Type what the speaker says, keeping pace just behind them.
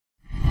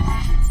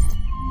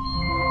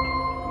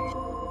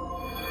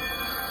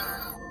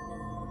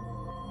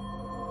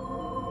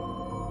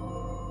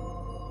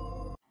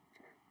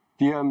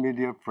Dear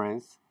media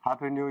friends,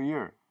 Happy New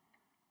Year!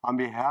 On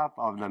behalf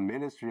of the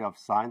Ministry of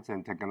Science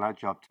and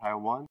Technology of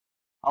Taiwan,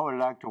 I would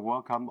like to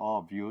welcome all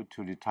of you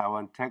to the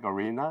Taiwan Tech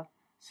Arena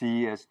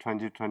CES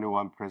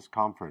 2021 press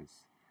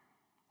conference.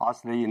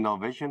 As the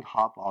innovation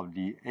hub of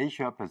the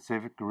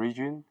Asia-Pacific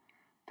region,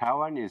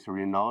 Taiwan is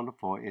renowned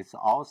for its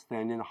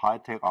outstanding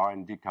high-tech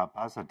R&D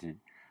capacity,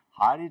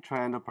 highly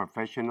trained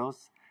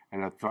professionals,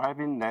 and a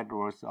thriving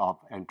network of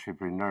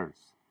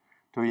entrepreneurs.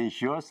 To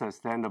ensure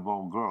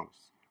sustainable growth,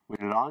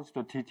 we launched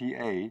the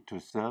TTA to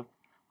serve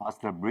as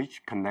the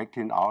bridge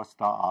connecting our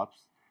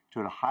startups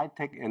to the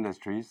high-tech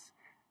industries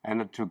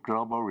and to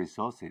global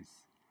resources.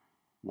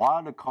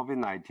 While the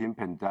COVID-19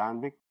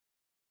 pandemic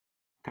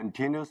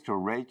continues to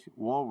rage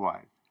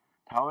worldwide,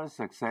 Taiwan's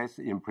success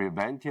in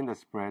preventing the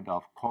spread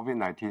of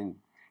COVID-19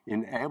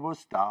 enables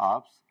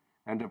startups,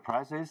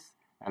 enterprises,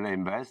 and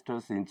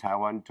investors in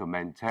Taiwan to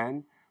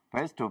maintain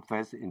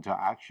face-to-face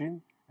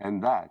interaction,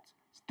 and that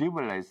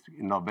stimulates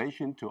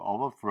innovation to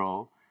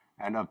overflow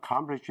and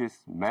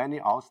accomplishes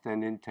many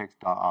outstanding tech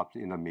startups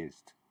in the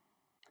midst.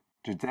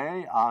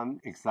 Today,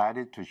 I'm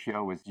excited to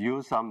share with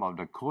you some of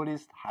the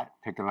coolest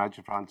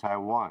technology from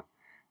Taiwan.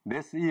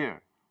 This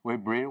year, we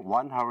bring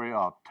 100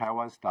 of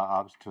Taiwan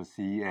startups to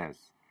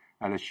CES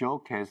and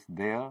showcase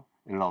their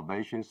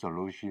innovation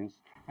solutions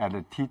at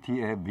the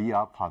TTA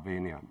VR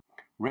Pavilion,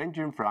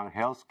 ranging from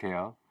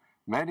healthcare,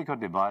 medical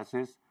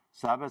devices,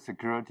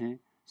 cybersecurity,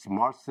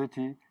 smart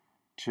city,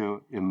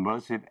 to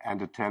immersive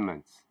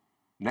entertainments.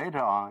 Later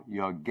on,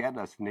 you'll get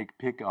a sneak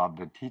peek of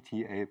the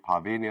TTA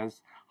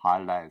Pavilion's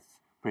highlights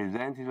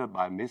presented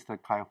by Mr.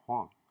 Kai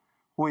Huang,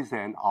 who is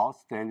an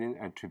outstanding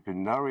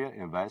entrepreneurial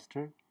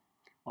investor.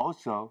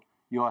 Also,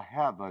 you'll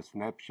have a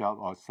snapshot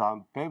of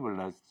some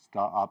fabulous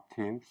startup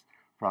teams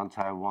from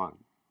Taiwan.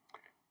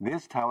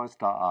 These Taiwan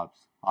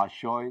startups are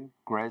showing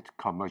great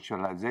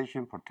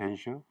commercialization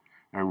potential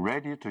and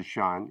ready to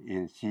shine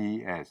in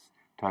CES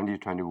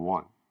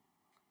 2021.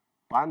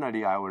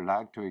 Finally, I would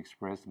like to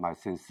express my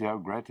sincere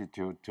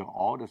gratitude to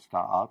all the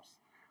startups,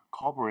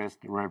 corporate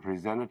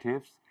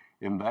representatives,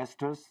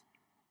 investors,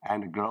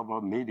 and global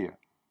media.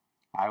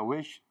 I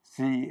wish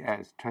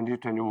CES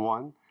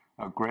 2021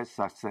 a great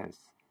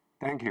success.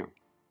 Thank you.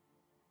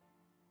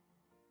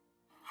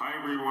 Hi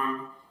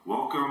everyone,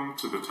 welcome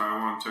to the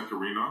Taiwan Tech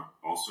Arena,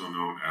 also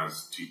known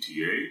as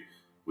TTA,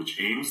 which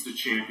aims to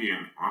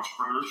champion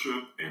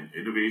entrepreneurship and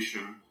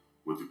innovation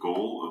with the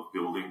goal of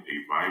building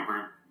a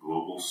vibrant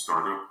global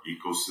startup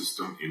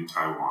ecosystem in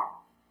Taiwan.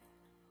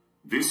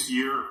 This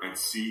year at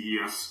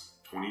CES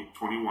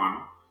 2021,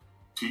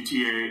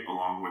 TTA,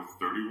 along with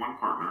 31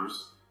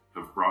 partners,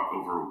 have brought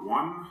over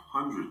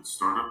 100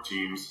 startup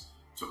teams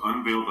to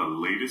unveil the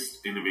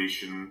latest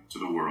innovation to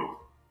the world.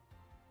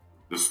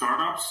 The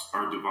startups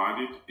are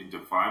divided into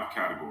 5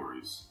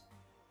 categories: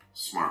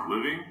 smart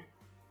living,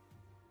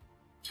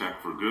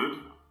 tech for good,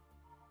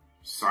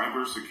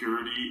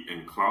 cybersecurity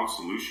and cloud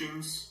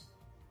solutions,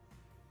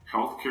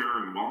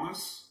 healthcare and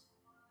wellness,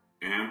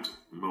 and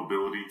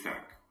mobility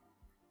tech.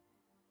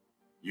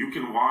 You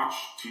can watch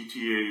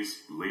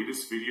TTA's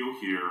latest video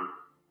here,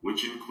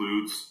 which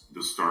includes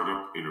the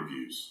startup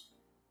interviews.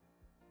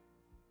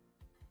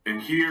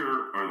 And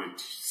here are the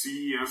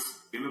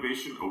CES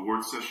Innovation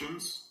Award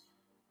sessions,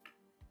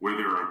 where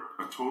there are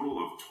a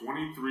total of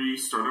 23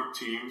 startup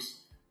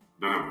teams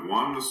that have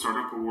won the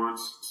startup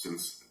awards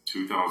since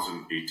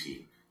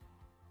 2018.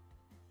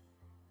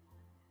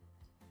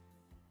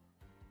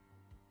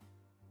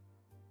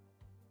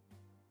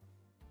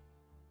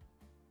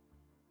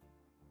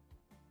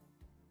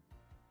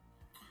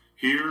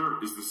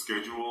 Here is the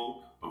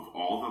schedule of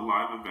all the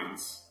live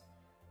events.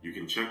 You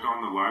can check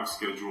on the live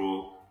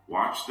schedule,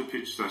 watch the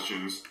pitch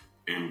sessions,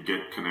 and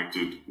get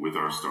connected with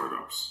our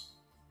startups.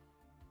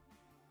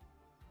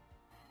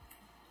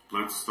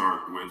 Let's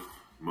start with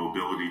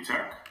mobility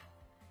tech.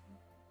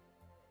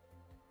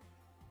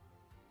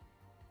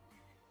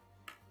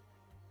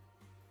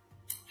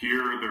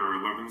 Here there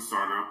are 11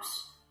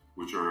 startups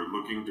which are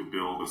looking to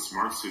build a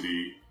smart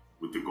city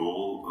with the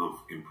goal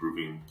of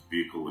improving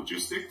vehicle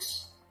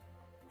logistics.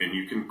 And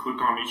you can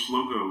click on each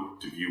logo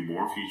to view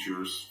more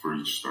features for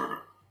each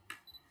startup.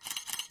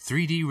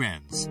 3D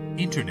Rens,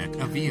 Internet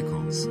of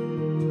Vehicles.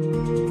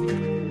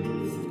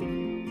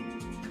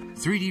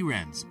 3D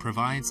Rens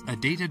provides a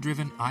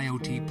data-driven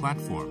IoT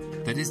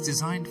platform that is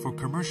designed for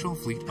commercial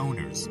fleet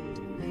owners,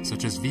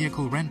 such as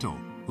vehicle rental,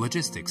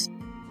 logistics,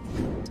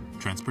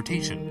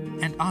 transportation,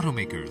 and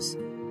automakers.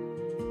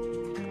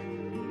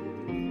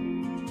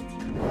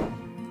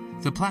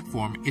 The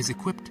platform is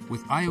equipped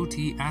with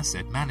IoT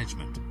asset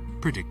management,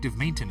 predictive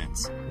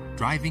maintenance,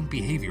 driving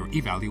behavior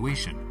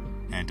evaluation,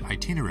 and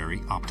itinerary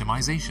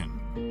optimization.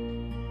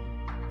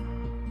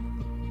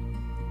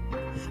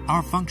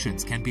 Our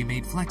functions can be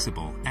made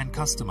flexible and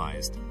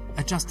customized,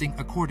 adjusting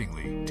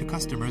accordingly to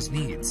customers'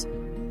 needs.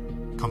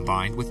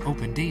 Combined with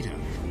open data,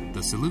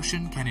 the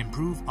solution can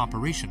improve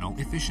operational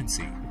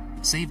efficiency,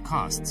 save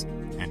costs,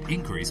 and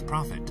increase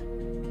profit.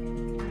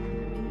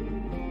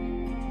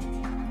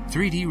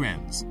 3D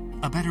Rens,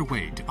 a better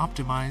way to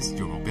optimize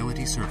your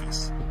mobility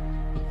service.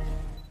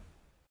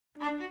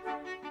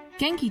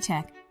 Genki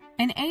Tech,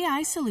 an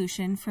AI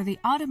solution for the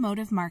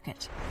automotive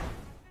market.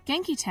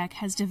 Genki Tech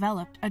has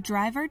developed a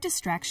driver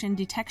distraction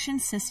detection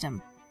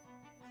system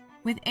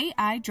with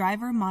AI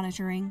driver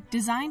monitoring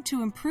designed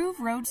to improve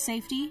road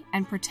safety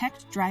and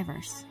protect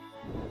drivers.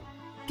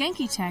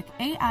 Genki Tech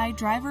AI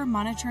driver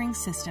monitoring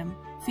system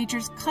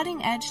features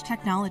cutting-edge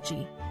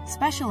technology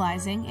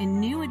specializing in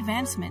new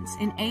advancements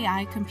in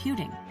AI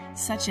computing,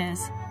 such as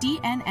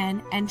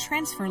DNN and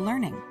transfer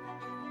learning.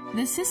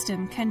 The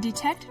system can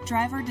detect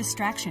driver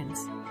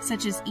distractions,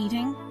 such as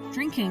eating,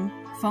 drinking,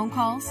 phone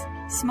calls,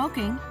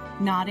 smoking,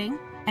 nodding,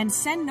 and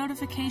send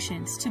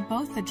notifications to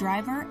both the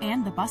driver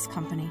and the bus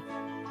company.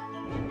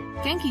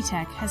 Genki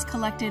Tech has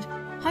collected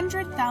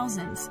hundreds of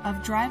thousands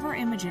of driver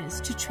images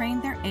to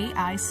train their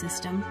AI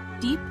system,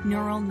 Deep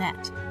Neural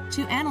Net,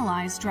 to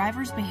analyze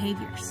drivers'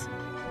 behaviors,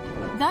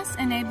 thus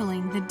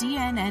enabling the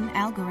DNN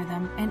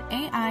algorithm and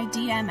AI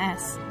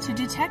DMS to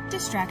detect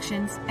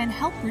distractions and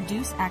help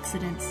reduce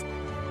accidents.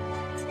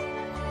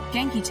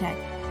 Genki Tech,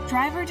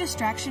 driver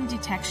distraction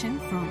detection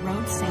for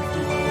road safety.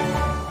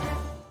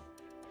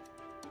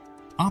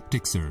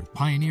 Optixer,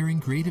 pioneering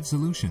creative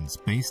solutions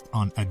based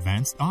on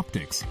advanced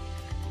optics.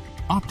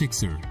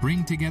 Optixer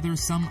bring together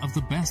some of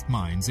the best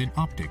minds in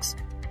optics,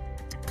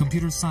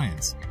 computer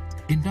science,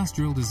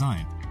 industrial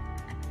design,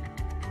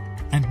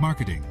 and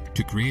marketing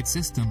to create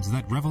systems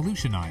that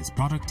revolutionize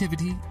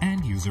productivity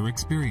and user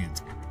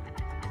experience.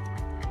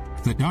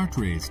 The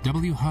Dartrays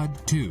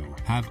WHUD-2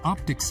 have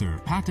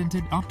Optixer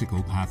patented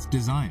optical path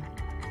design.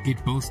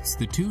 It boasts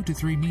the 2 to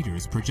 3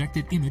 meters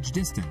projected image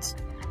distance,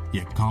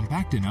 yet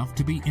compact enough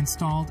to be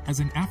installed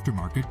as an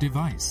aftermarket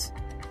device.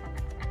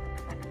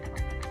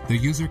 The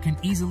user can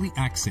easily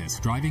access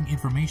driving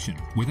information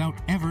without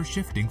ever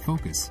shifting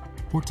focus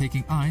or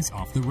taking eyes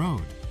off the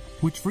road,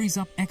 which frees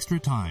up extra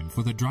time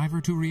for the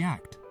driver to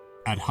react.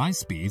 At high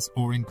speeds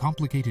or in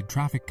complicated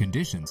traffic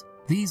conditions,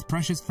 these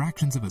precious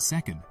fractions of a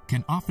second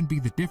can often be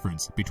the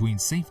difference between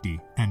safety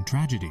and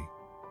tragedy.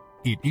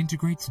 It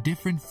integrates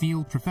different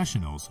field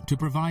professionals to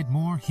provide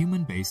more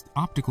human-based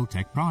optical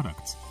tech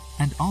products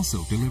and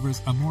also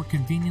delivers a more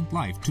convenient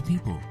life to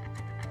people.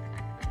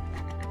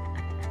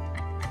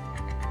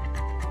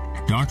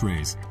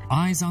 Dartrays,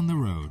 eyes on the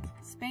road.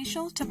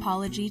 Spatial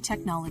topology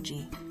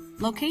technology,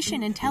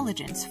 location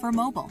intelligence for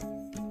mobile.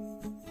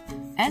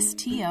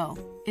 STO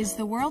is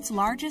the world's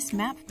largest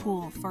map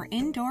pool for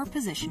indoor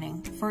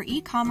positioning for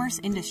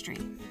e-commerce industry,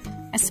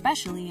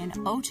 especially in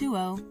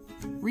O2O,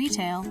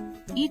 retail,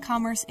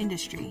 e-commerce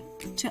industry,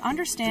 to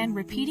understand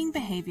repeating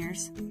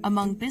behaviors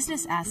among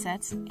business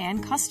assets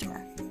and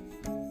customer.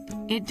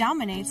 It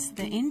dominates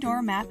the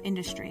indoor map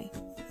industry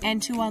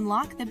and to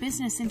unlock the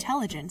business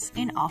intelligence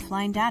in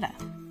offline data.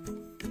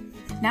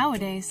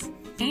 Nowadays,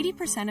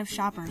 80% of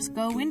shoppers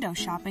go window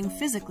shopping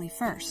physically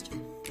first,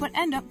 but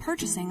end up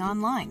purchasing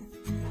online.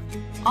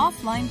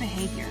 Offline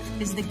behavior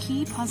is the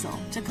key puzzle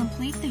to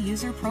complete the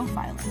user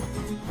profiling,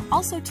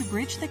 also to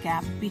bridge the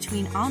gap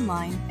between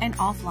online and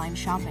offline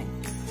shopping.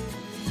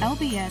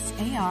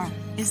 LBS AR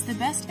is the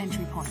best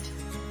entry point.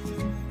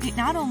 It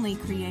not only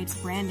creates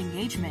brand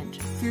engagement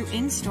through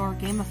in-store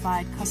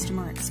gamified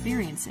customer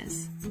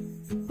experiences,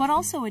 but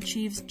also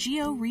achieves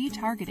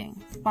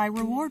geo-retargeting by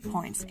reward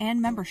points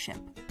and membership.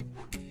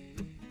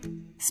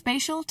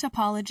 Spatial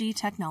topology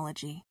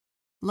technology,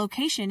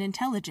 location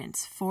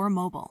intelligence for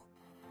mobile.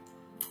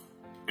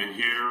 And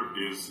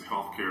here is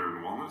healthcare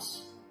and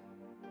wellness.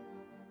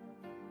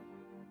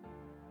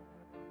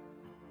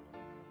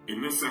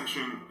 In this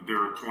section, there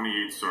are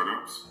 28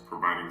 startups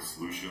providing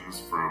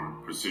solutions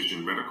from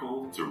precision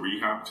medical to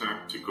rehab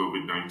tech to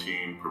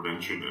COVID-19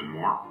 prevention and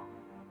more.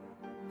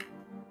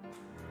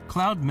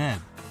 CloudMed,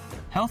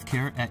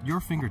 healthcare at your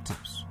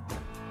fingertips.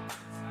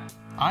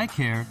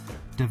 iCare,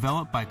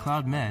 developed by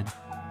CloudMed,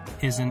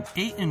 is an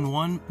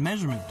 8-in-1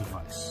 measurement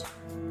device.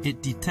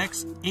 It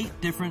detects 8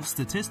 different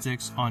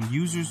statistics on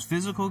users'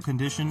 physical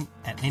condition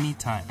at any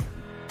time,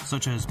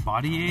 such as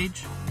body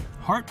age,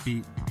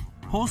 heartbeat,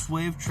 pulse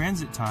wave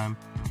transit time,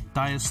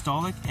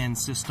 diastolic and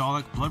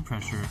systolic blood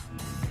pressure,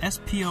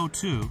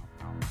 SpO2,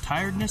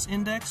 tiredness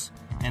index,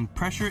 and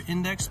pressure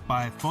index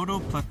by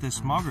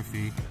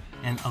photoplethysmography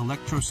and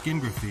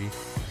electroskingraphy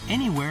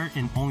anywhere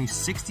in only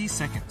 60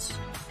 seconds.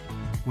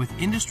 With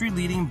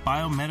industry-leading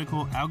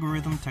biomedical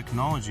algorithm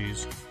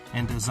technologies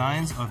and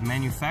designs of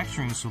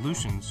manufacturing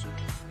solutions,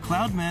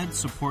 CloudMed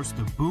supports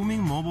the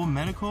booming mobile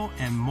medical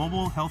and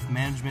mobile health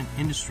management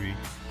industry,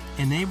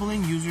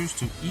 enabling users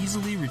to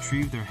easily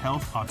retrieve their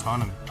health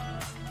autonomy.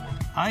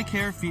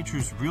 iCare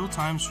features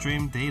real-time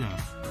streamed data,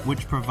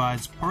 which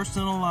provides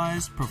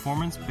personalized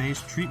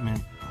performance-based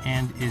treatment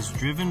and is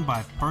driven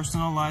by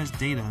personalized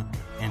data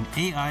and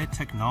AI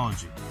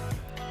technology.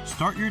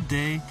 Start your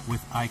day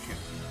with iCare.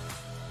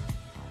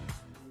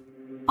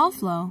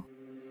 Offlo,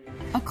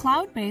 a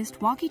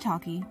cloud-based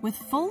walkie-talkie with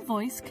full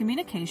voice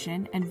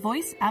communication and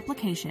voice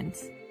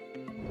applications.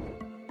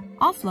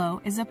 Offlo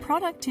is a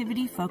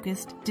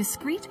productivity-focused,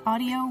 discrete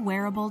audio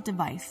wearable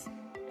device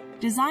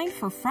designed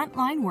for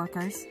frontline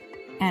workers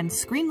and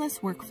screenless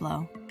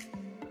workflow.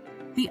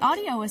 The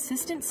Audio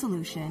Assistant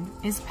solution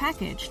is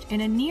packaged in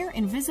a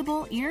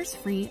near-invisible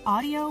ears-free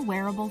audio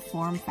wearable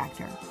form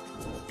factor,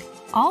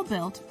 all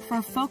built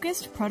for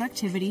focused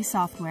productivity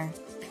software.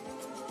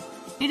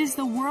 It is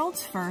the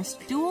world's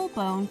first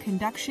dual-bone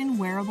conduction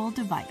wearable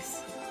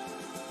device.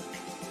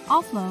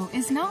 Offlow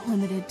is not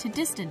limited to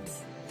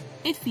distance.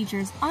 It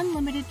features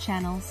unlimited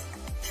channels,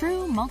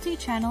 true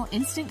multi-channel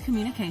instant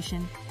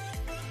communication,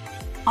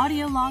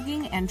 audio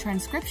logging and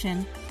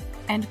transcription,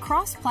 and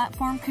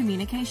cross-platform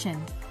communication.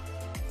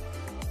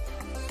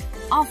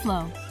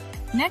 Offlow,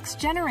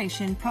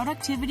 next-generation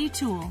productivity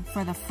tool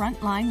for the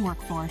frontline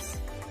workforce.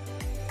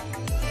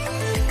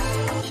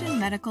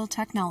 Medical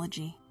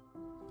technology.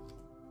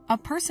 A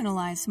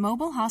personalized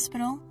mobile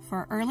hospital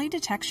for early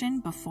detection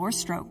before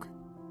stroke.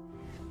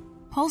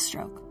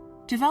 PulseStroke,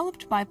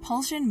 developed by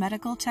Pulsion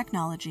Medical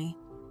Technology,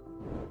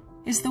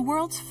 is the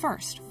world's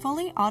first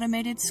fully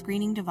automated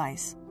screening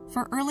device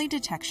for early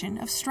detection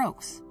of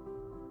strokes.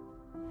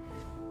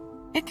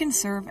 It can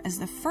serve as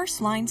the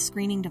first-line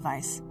screening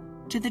device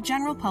to the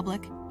general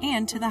public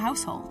and to the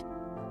household.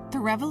 The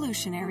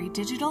revolutionary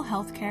digital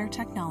healthcare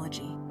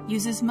technology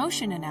uses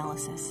motion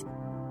analysis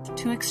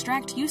to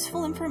extract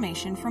useful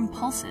information from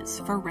pulses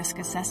for risk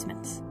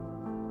assessments.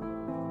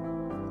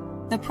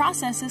 The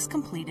process is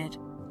completed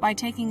by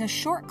taking a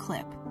short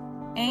clip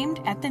aimed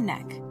at the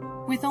neck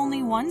with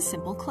only one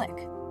simple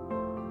click.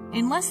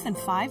 In less than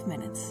 5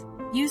 minutes,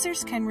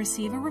 users can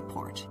receive a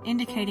report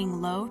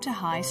indicating low to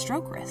high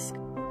stroke risk.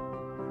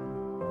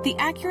 The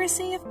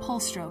accuracy of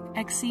PulseStroke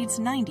exceeds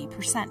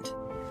 90%.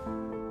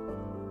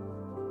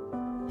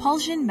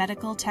 Pulsion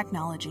Medical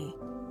Technology.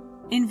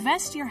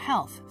 Invest your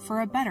health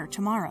for a better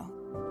tomorrow.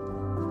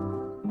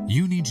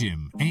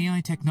 UniGym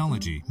AI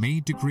technology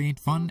made to create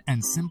fun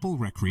and simple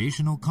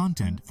recreational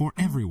content for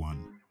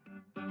everyone.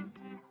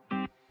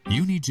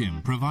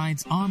 UniGym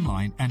provides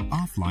online and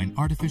offline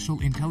artificial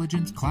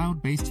intelligence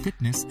cloud-based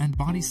fitness and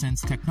body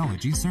sense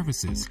technology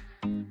services,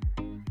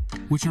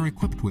 which are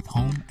equipped with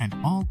home and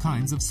all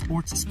kinds of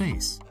sports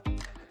space.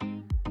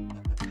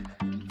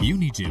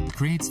 UniGym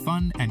creates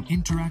fun and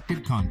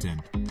interactive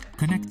content,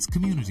 connects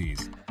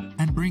communities,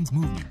 and brings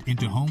movement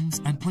into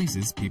homes and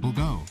places people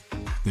go.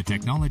 The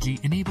technology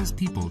enables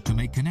people to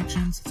make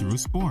connections through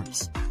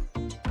sports.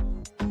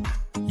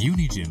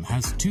 UniGym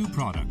has 2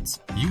 products,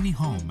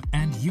 UniHome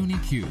and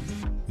UniCube.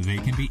 They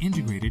can be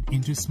integrated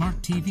into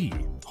smart TV,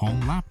 home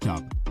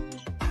laptop,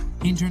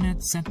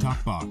 internet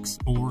set-top box,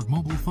 or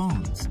mobile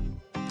phones.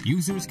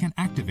 Users can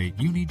activate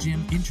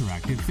UniGym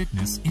interactive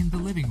fitness in the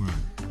living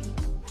room.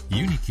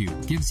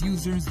 UniCube gives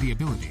users the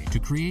ability to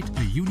create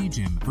a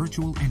UniGym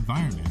virtual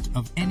environment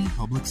of any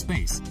public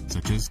space,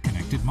 such as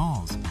connected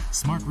malls,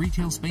 smart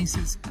retail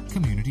spaces,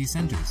 community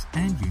centers,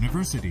 and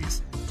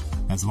universities.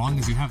 As long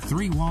as you have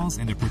 3 walls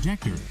and a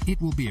projector,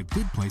 it will be a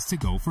good place to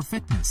go for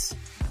fitness.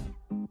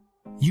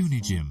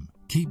 UniGym.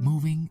 Keep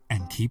moving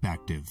and keep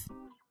active.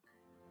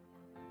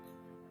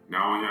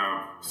 Now we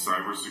have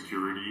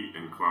cybersecurity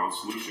and cloud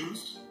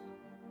solutions.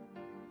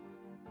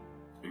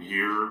 And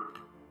here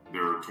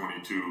there are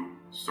 22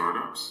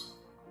 startups.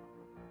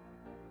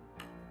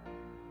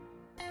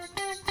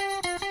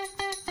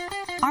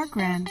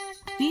 ArcRAN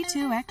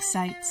V2X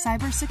Site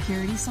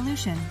Cybersecurity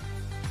Solution.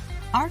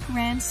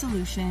 ArcRAN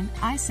Solution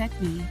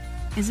ISEC-V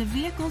is a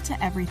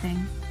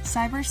vehicle-to-everything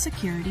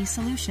cybersecurity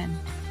solution.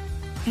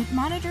 It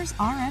monitors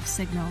RF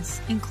signals,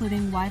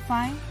 including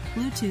Wi-Fi,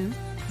 Bluetooth,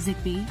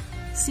 Zigbee,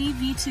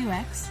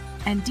 CV2X,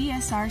 and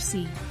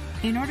DSRC,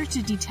 in order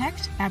to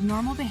detect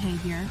abnormal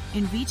behavior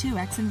in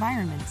V2X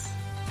environments.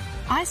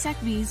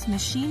 ISEC-V's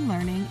machine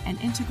learning and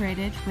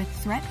integrated with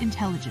threat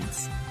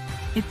intelligence.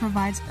 It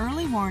provides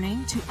early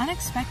warning to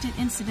unexpected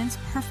incidents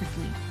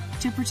perfectly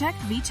to protect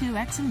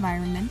V2X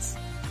environments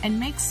and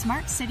makes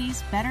smart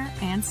cities better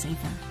and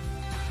safer.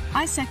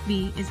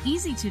 ISEC-V is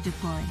easy to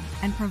deploy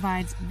and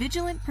provides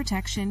vigilant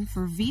protection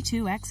for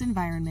V2X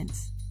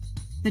environments.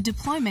 The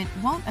deployment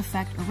won't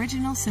affect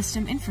original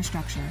system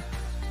infrastructure,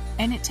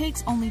 and it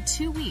takes only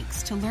 2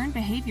 weeks to learn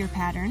behavior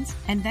patterns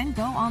and then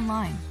go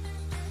online.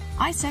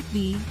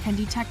 ISEC-V can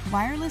detect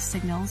wireless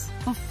signals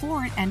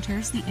before it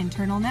enters the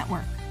internal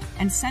network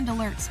and send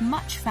alerts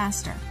much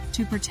faster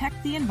to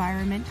protect the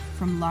environment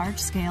from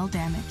large-scale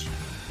damage.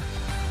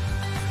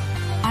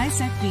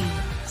 ISEC-V.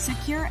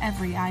 Secure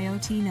every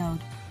IoT node.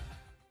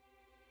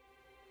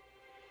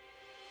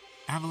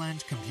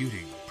 Avalanche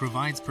Computing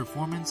provides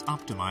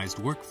performance-optimized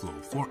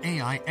workflow for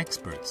AI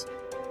experts.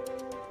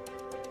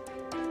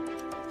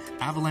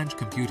 Avalanche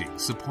Computing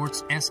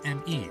supports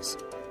SMEs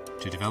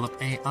to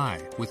develop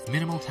AI with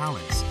minimal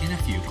talents in a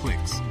few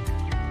clicks.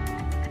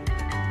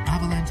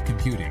 Avalanche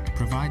Computing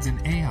provides an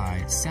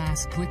AI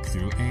SaaS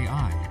click-through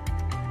AI.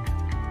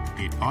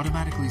 It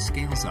automatically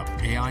scales up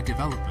AI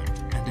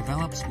development and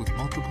develops with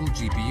multiple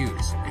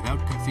GPUs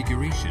without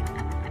configuration.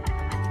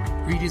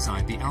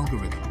 Redesign the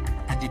algorithm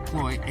and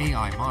deploy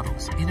AI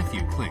models in a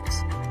few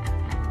clicks.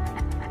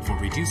 For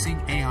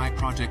reducing AI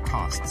project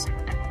costs,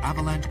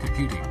 Avalanche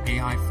Computing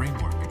AI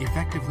Framework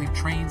effectively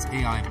trains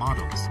AI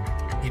models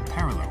in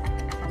parallel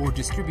or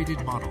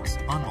distributed models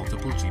on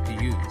multiple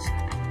GPUs.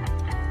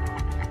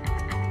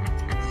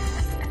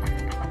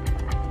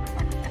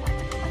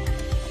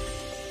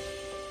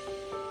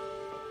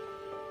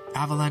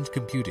 Avalanche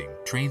Computing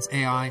trains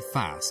AI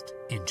fast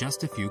in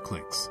just a few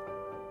clicks.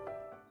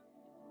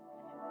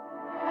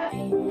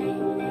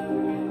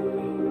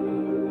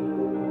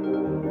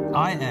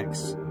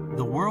 iX,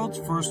 the world's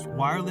first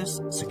wireless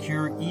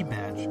secure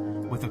e-badge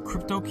with a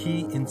crypto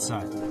key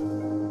inside.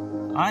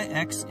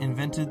 iX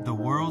invented the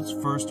world's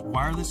first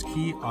wireless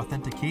key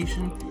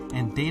authentication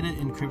and data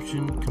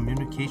encryption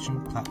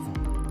communication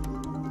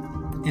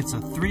platform. It's a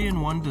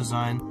 3-in-1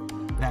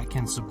 design that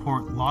can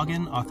support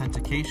login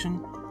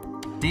authentication,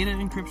 data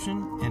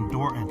encryption, and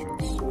door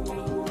entrance.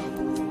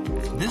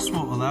 This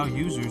will allow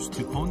users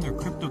to own their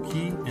crypto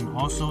key and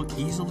also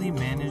easily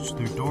manage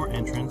their door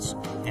entrance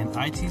and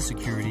IT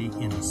security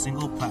in a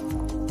single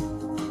platform.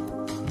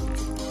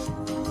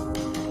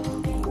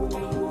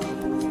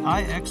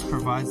 iX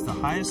provides the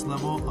highest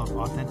level of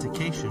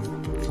authentication,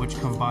 which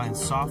combines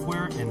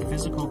software and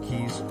physical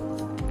keys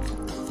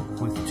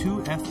with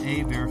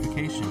 2FA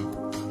verification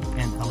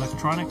and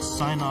electronic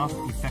sign-off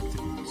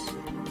effectiveness.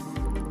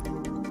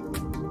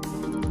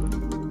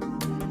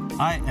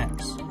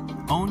 iX.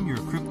 Own your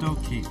crypto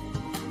key.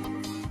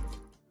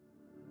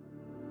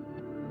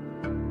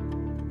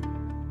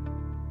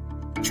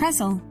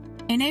 Trestle,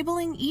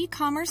 enabling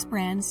e-commerce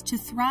brands to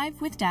thrive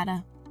with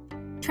data.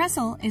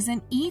 Trestle is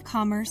an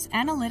e-commerce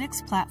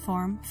analytics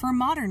platform for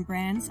modern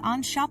brands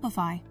on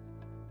Shopify.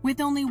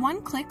 With only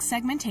one-click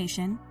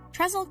segmentation,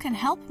 Trestle can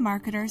help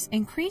marketers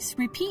increase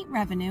repeat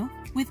revenue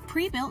with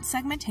pre-built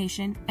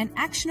segmentation and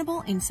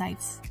actionable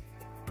insights.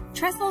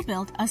 Trestle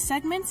built a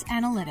segments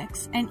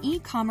analytics and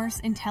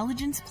e-commerce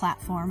intelligence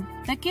platform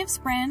that gives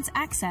brands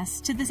access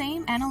to the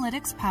same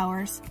analytics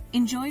powers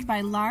enjoyed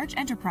by large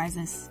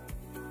enterprises.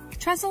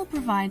 Trestle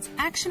provides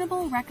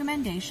actionable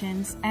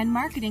recommendations and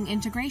marketing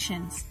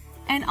integrations,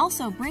 and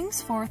also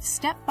brings forth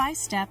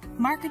step-by-step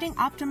marketing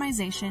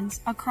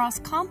optimizations across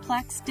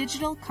complex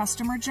digital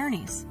customer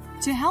journeys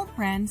to help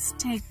brands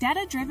take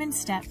data-driven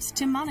steps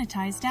to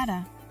monetize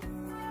data.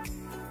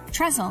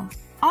 Trestle,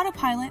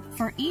 autopilot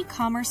for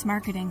e-commerce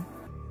marketing.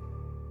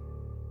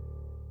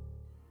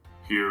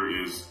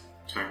 Here is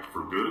Tech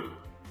for Good.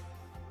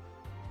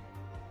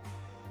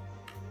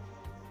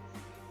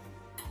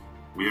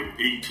 We have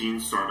 18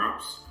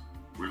 startups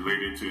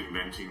related to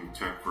inventing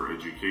tech for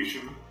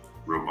education,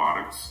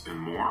 robotics, and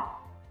more.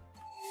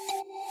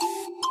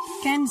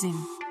 Genzin,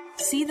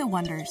 see the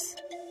wonders.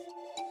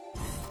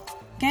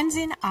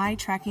 Genzin eye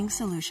tracking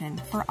solution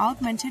for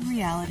augmented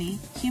reality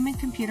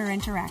human-computer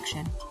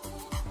interaction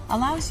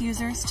allows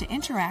users to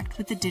interact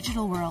with the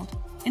digital world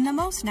in the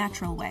most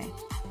natural way.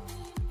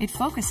 It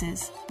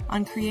focuses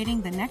on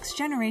creating the next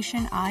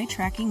generation eye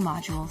tracking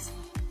modules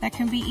that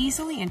can be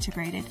easily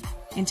integrated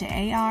into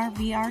AR,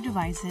 VR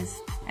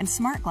devices and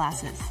smart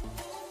glasses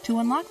to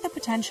unlock the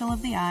potential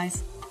of the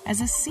eyes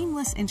as a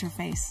seamless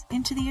interface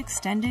into the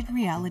extended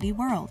reality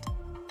world.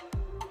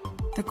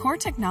 The core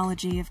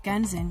technology of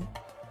Genzin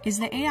is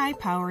the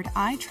AI-powered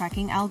eye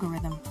tracking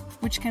algorithm,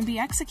 which can be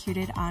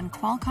executed on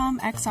Qualcomm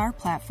XR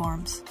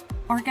platforms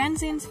or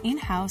Genzin's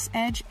in-house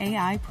Edge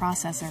AI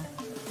processor,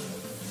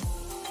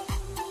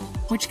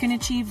 which can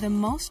achieve the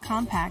most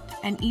compact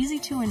and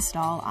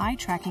easy-to-install eye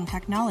tracking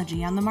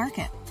technology on the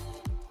market.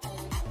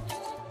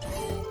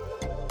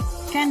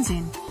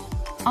 Genzin,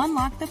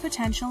 unlock the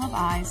potential of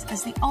eyes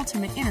as the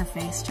ultimate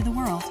interface to the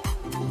world.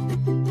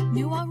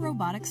 Nuwa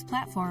Robotics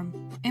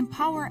Platform,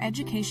 empower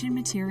education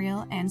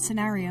material and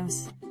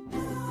scenarios.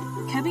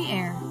 Kebi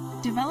Air,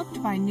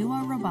 developed by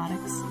Nuwa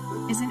Robotics,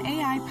 is an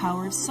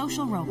AI-powered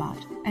social robot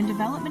and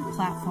development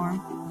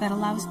platform that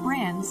allows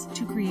brands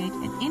to create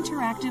an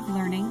interactive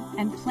learning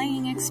and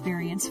playing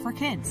experience for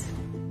kids.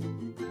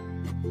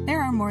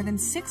 There are more than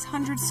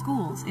 600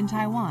 schools in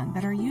Taiwan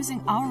that are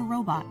using our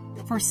robot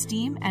for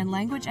STEAM and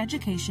language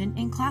education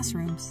in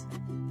classrooms.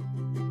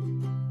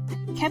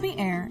 Kebi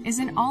Air is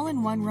an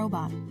all-in-one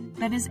robot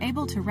that is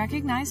able to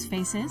recognize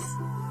faces,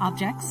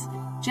 objects,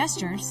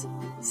 gestures,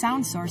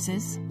 sound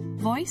sources,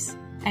 voice,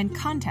 and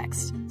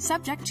context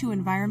subject to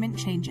environment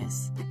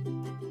changes.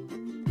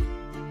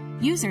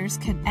 Users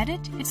can edit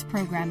its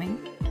programming,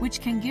 which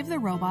can give the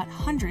robot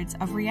hundreds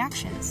of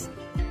reactions.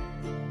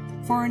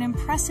 For an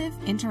impressive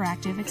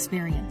interactive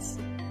experience,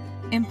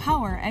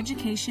 empower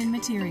education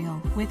material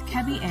with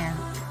Kebi Air.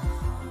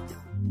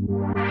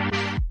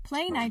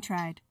 Play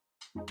Nitride,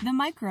 the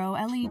micro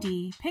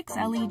LED Pix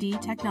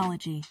LED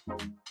technology.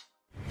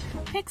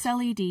 Pix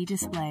LED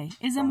display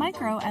is a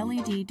micro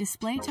LED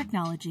display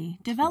technology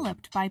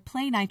developed by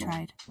Play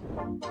Nitride.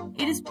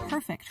 It is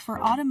perfect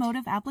for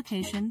automotive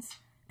applications,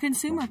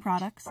 consumer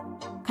products,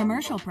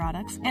 commercial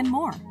products, and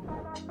more.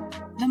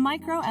 The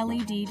micro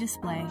LED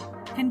display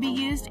can be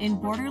used in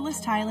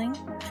borderless tiling,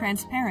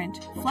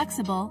 transparent,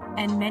 flexible,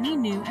 and many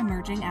new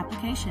emerging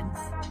applications.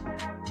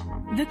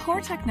 The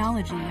core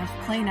technology of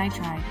Play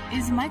Nitride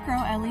is micro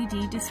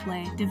LED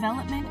display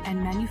development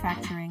and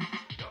manufacturing.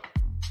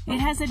 It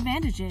has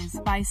advantages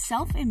by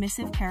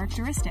self-emissive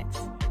characteristics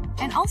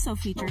and also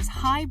features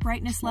high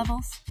brightness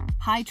levels,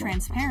 high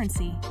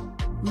transparency,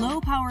 low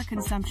power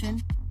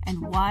consumption,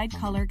 and wide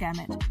color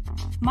gamut.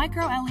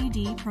 Micro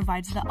LED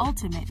provides the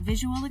ultimate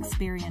visual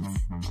experience.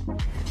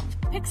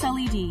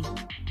 PixLED,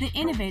 the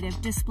innovative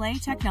display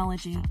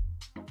technology.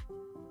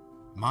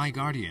 My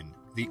Guardian,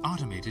 the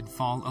automated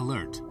fall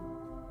alert.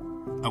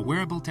 A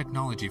wearable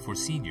technology for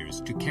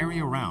seniors to carry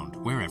around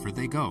wherever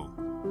they go.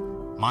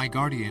 My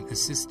Guardian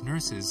assists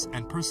nurses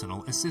and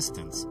personal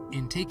assistants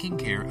in taking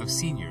care of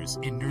seniors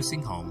in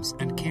nursing homes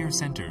and care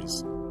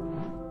centers.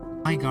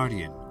 My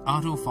Guardian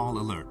Auto Fall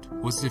Alert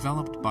was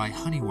developed by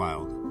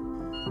Honeywild.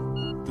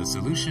 The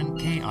solution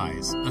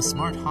K-Eyes, a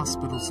smart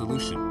hospital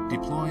solution,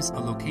 deploys a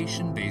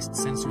location-based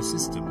sensor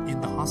system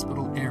in the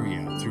hospital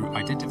area through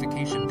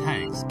identification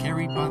tags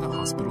carried by the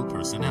hospital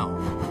personnel.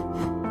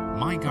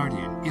 My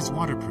Guardian is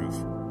waterproof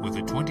with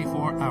a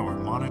 24-hour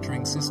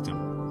monitoring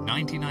system,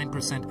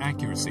 99%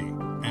 accuracy,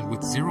 and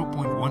with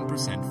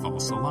 0.1%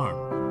 false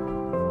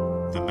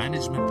alarm. The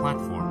management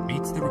platform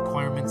meets the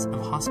requirements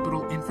of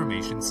hospital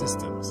information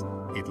systems.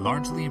 It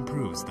largely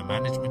improves the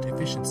management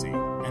efficiency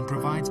and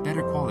provides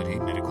better quality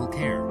medical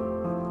care.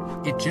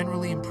 It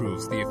generally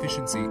improves the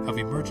efficiency of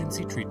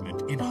emergency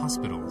treatment in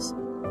hospitals.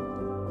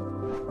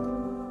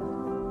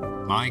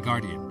 My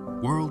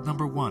Guardian, world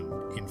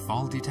 #1 in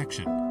fall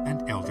detection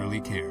and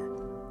elderly care.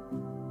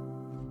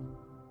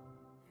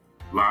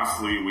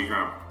 Lastly, we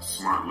have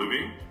Smart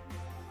Living.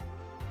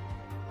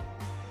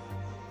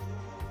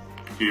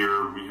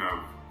 Here we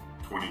have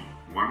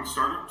 21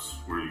 startups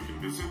where you can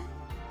visit.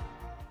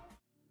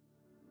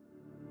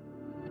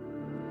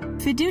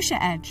 Fiducia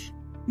Edge.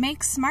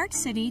 Make smart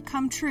city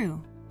come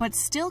true, but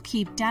still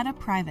keep data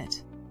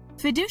private.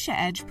 Fiducia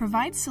Edge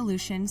provides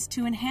solutions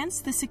to enhance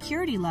the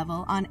security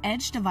level on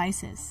edge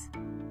devices.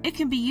 It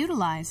can be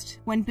utilized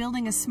when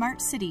building a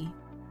smart city,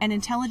 an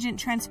intelligent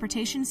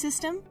transportation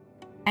system,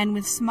 and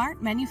with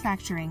smart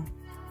manufacturing.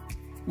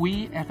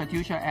 We at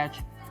Fiducia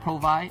Edge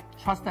provide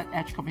trusted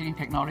edge computing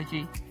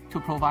technology to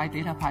provide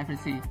data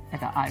privacy at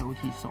the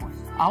IoT source.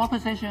 Our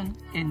position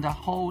in the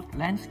whole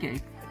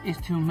landscape is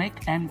to make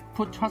and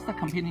put trusted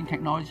computing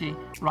technology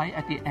right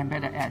at the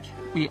embedded edge.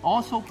 We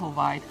also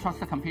provide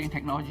trusted computing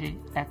technology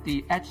at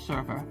the edge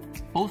server.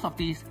 Both of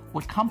these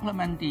would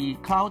complement the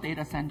cloud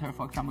data center,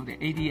 for example, the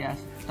ADS,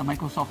 the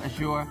Microsoft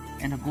Azure,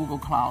 and the Google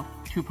Cloud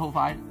to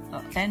provide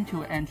the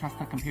end-to-end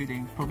trusted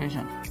computing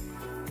provision.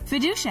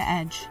 Fiducia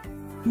Edge.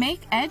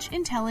 Make edge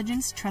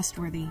intelligence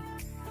trustworthy.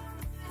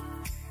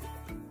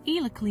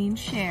 EleClean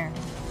Share.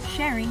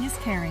 Sharing is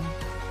caring.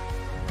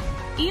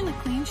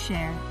 EleClean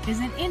Share is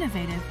an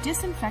innovative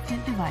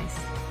disinfectant device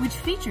which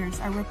features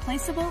a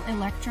replaceable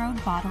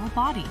electrode bottle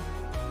body.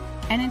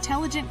 An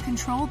intelligent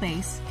control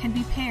base can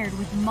be paired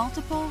with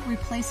multiple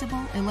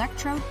replaceable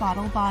electrode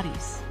bottle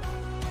bodies.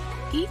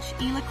 Each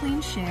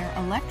EleClean Share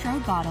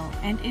electrode bottle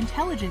and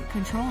intelligent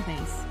control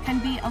base can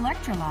be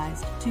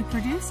electrolyzed to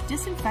produce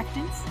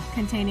disinfectants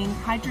containing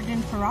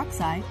hydrogen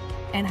peroxide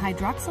and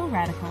hydroxyl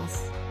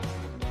radicals.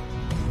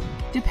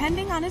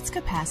 Depending on its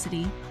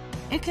capacity,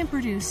 it can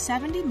produce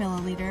 70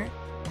 milliliter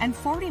and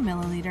 40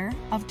 milliliter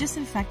of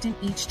disinfectant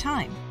each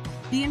time.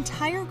 The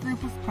entire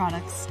group of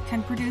products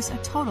can produce a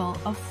total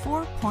of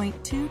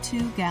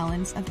 4.22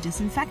 gallons of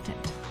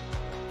disinfectant.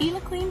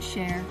 EleClean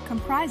Share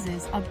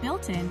comprises a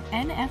built-in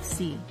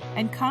NFC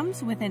and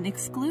comes with an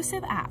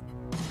exclusive app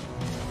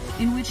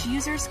in which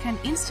users can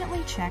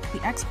instantly check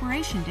the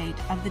expiration date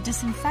of the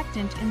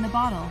disinfectant in the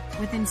bottle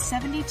within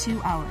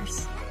 72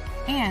 hours.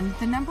 And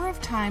the number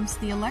of times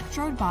the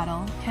electrode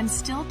bottle can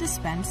still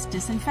dispense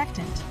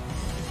disinfectant.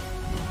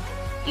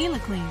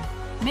 EleClean.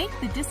 Make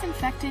the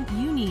disinfectant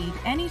you need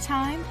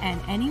anytime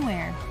and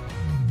anywhere.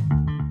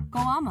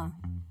 Goama.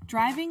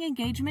 Driving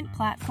engagement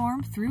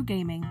platform through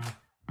gaming.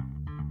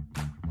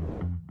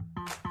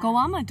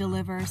 Goama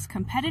delivers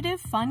competitive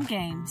fun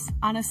games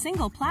on a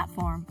single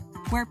platform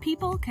where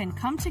people can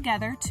come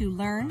together to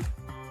learn,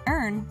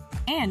 earn,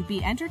 and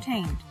be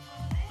entertained.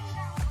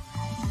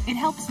 It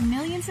helps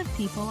millions of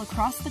people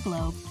across the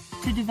globe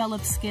to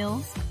develop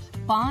skills,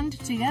 bond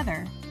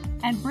together,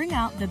 and bring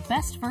out the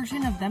best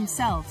version of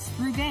themselves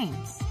through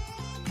games.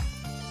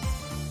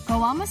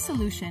 Goama's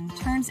solution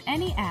turns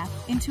any app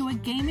into a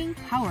gaming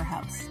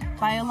powerhouse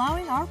by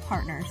allowing our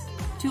partners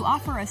to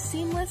offer a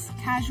seamless,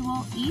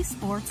 casual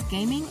esports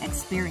gaming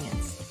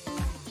experience.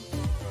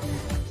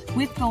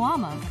 With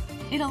Goama,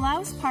 it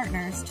allows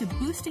partners to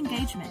boost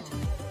engagement,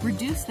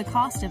 reduce the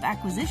cost of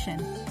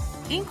acquisition,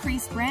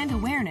 increase brand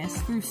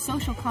awareness through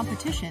social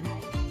competition,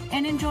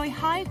 and enjoy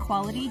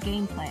high-quality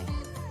gameplay.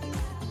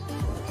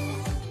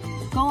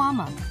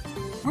 Goama.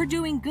 We're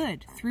doing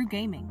good through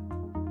gaming.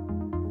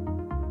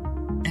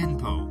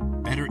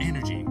 ENPO. Better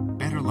energy,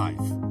 better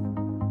life.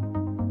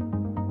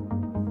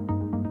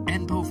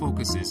 ENPO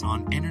focuses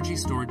on energy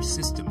storage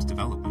systems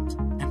development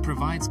and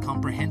provides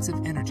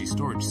comprehensive energy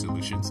storage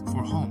solutions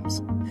for homes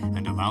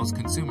and allows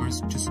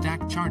consumers to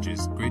stack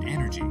charges grid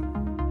energy.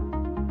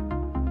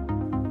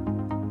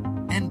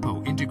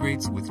 ENPO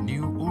integrates with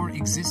new or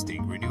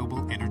existing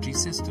renewable energy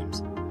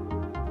systems.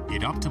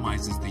 It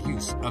optimizes the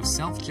use of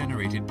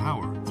self-generated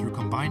power through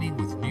combining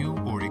with new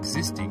or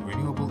existing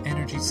renewable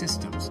energy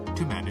systems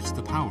to manage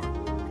the power.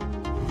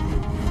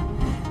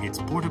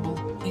 making it portable,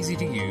 easy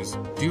to use,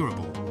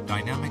 durable,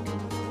 dynamic,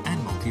 and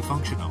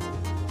multifunctional.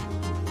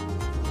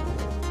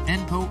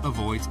 ENPO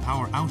avoids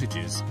power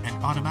outages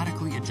and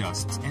automatically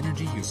adjusts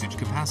energy usage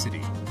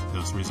capacity,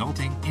 thus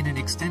resulting in an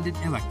extended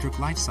electric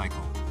life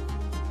cycle.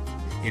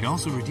 It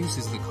also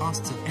reduces the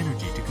costs of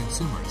energy to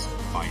consumers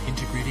by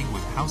integrating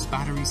with house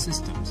battery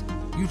systems,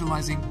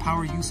 utilizing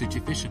power usage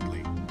efficiently,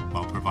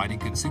 while providing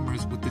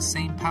consumers with the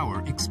same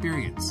power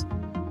experience.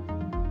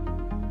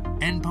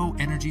 ENPO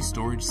Energy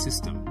Storage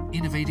System,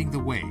 innovating the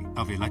way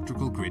of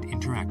electrical grid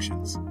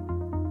interactions.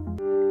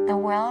 The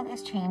world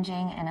is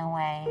changing in a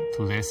way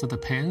to lessen the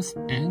pains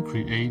and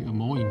create a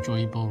more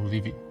enjoyable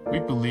living. We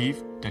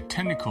believe that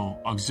technical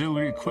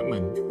auxiliary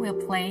equipment will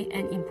play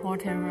an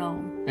important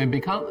role and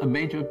become a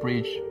major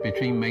bridge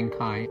between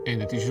mankind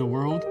and the digital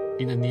world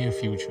in the near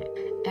future.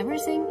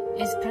 Everything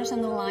is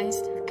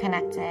personalized,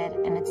 connected,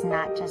 and it's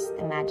not just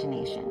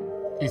imagination.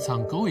 It's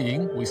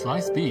ongoing with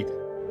light speed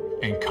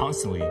and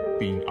constantly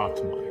being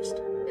optimized.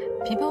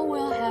 People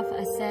will have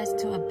access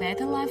to a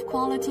better life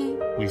quality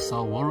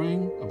without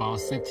worrying about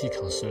safety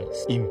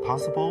concerns.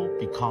 Impossible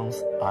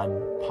becomes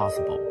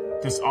impossible.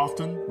 This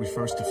often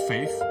refers to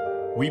faith.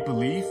 We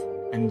believe,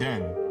 and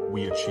then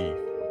we achieve.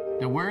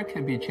 The world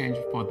can be changed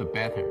for the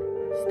better,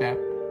 step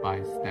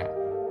by step.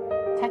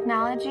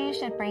 Technology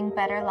should bring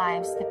better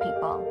lives to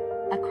people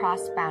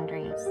across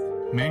boundaries.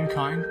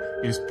 Mankind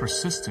is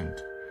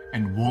persistent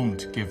and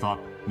won't give up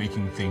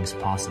making things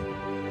possible.